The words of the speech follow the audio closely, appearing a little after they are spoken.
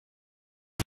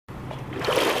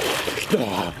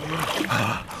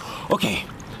Okay,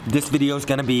 this video is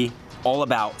gonna be all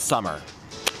about summer.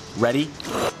 Ready?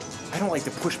 I don't like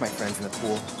to push my friends in the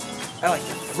pool. I like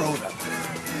to throw them.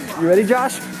 You ready,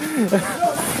 Josh?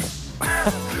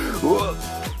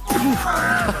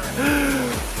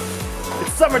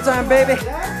 It's summertime, baby.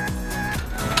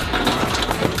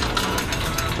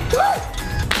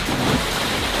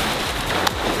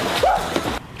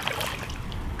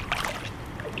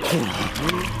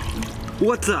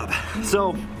 What's up?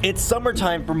 So, it's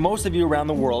summertime for most of you around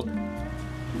the world.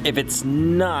 If it's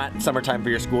not summertime for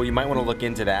your school, you might want to look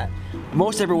into that.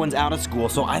 Most everyone's out of school,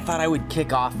 so I thought I would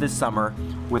kick off this summer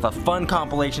with a fun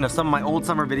compilation of some of my old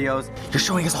summer videos. You're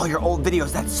showing us all your old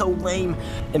videos, that's so lame.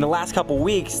 In the last couple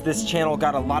weeks, this channel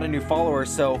got a lot of new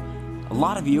followers, so a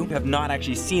lot of you have not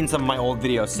actually seen some of my old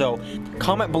videos. So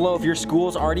comment below if your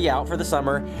school's already out for the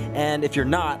summer, and if you're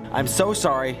not, I'm so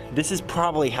sorry. This is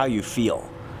probably how you feel.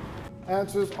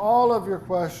 Answers all of your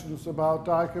questions about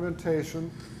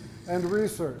documentation and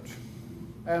research.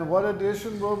 And what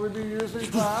edition will we be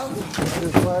using, class?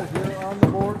 It's right here on the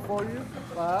board for you,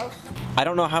 class. I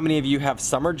don't know how many of you have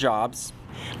summer jobs,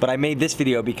 but I made this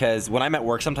video because when I'm at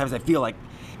work, sometimes I feel like,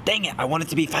 dang it, I want it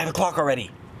to be 5 o'clock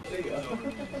already.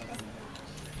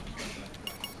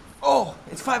 Oh,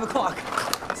 it's 5 o'clock.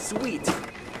 Sweet.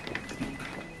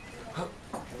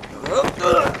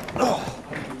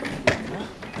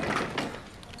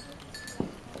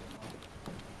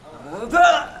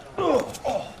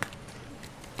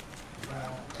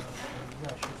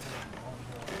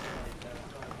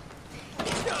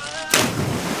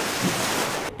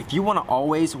 If you want to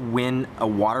always win a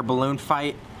water balloon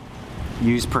fight,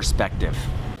 use perspective.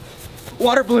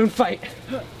 Water balloon fight.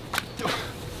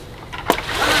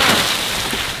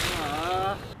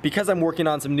 Because I'm working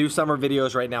on some new summer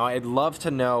videos right now, I'd love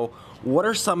to know what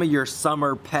are some of your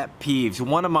summer pet peeves.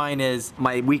 One of mine is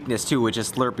my weakness too, which is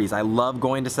Slurpees. I love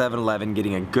going to 7-Eleven,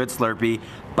 getting a good Slurpee,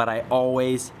 but I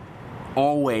always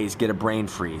get a brain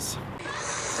freeze.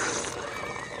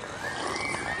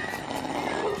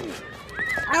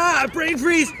 Ah, brain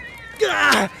freeze!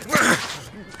 Ah!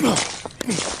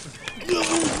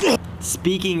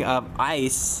 Speaking of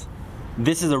ice,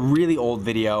 this is a really old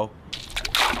video.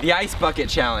 The Ice Bucket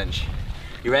Challenge.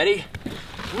 You ready?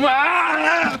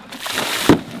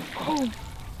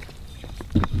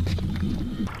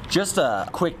 Just a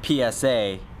quick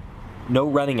PSA, no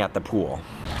running at the pool.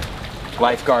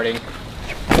 Lifeguarding.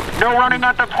 No running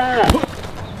at the pool!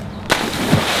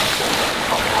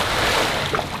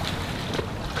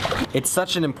 It's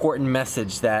such an important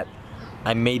message that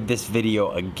I made this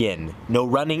video again. No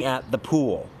running at the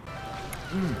pool.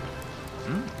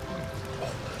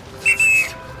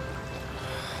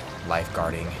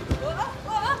 Lifeguarding.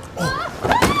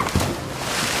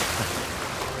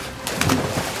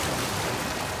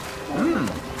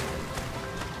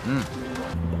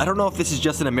 I don't know if this is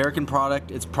just an American product,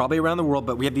 it's probably around the world,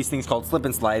 but we have these things called slip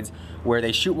and slides where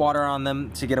they shoot water on them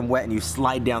to get them wet and you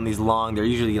slide down these long, they're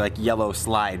usually like yellow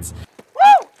slides.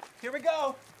 Woo! Here we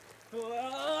go. Woo!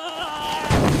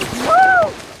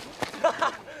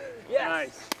 Yes.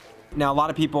 Nice. Now a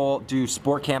lot of people do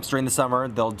sport camps during the summer,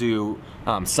 they'll do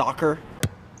soccer.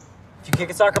 If you kick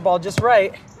a soccer ball just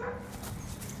right,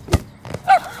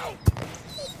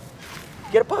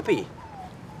 get a puppy.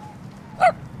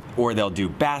 Or they'll do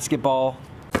basketball.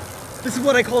 This is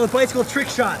what I call the bicycle trick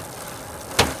shot.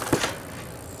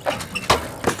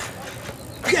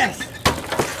 Yes!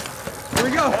 Here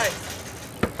we go. Nice.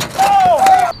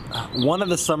 One of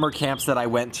the summer camps that I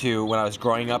went to when I was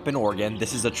growing up in Oregon,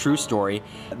 this is a true story.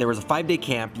 There was a 5-day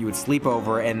camp, you would sleep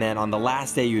over, and then on the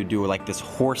last day you would do like this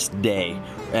horse day.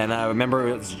 And I remember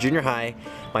it was junior high,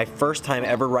 my first time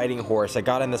ever riding a horse. I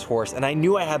got on this horse, and I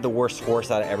knew I had the worst horse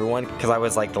out of everyone because I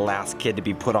was like the last kid to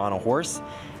be put on a horse.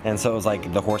 And so it was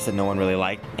like the horse that no one really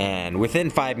liked. And within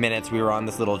 5 minutes, we were on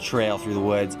this little trail through the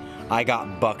woods. I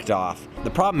got bucked off.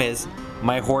 The problem is,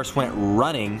 my horse went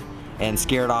running and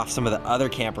scared off some of the other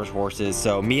campers' horses.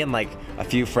 So me and like a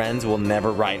few friends will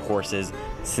never ride horses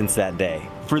since that day.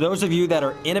 For those of you that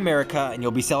are in America and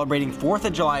you'll be celebrating 4th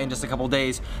of July in just a couple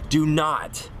days, do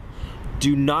not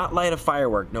light a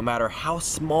firework, no matter how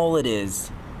small it is,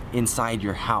 inside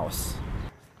your house.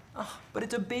 Oh, but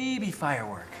it's a baby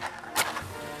firework.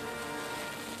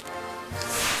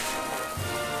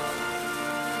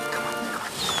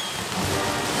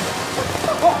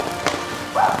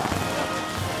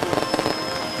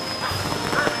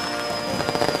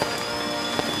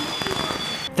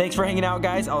 Thanks for hanging out,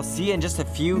 guys. I'll see you in just a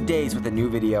few days with a new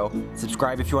video.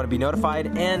 Subscribe if you want to be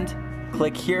notified, and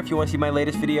click here if you want to see my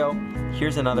latest video.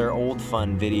 Here's another old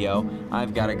fun video.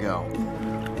 I've got to go.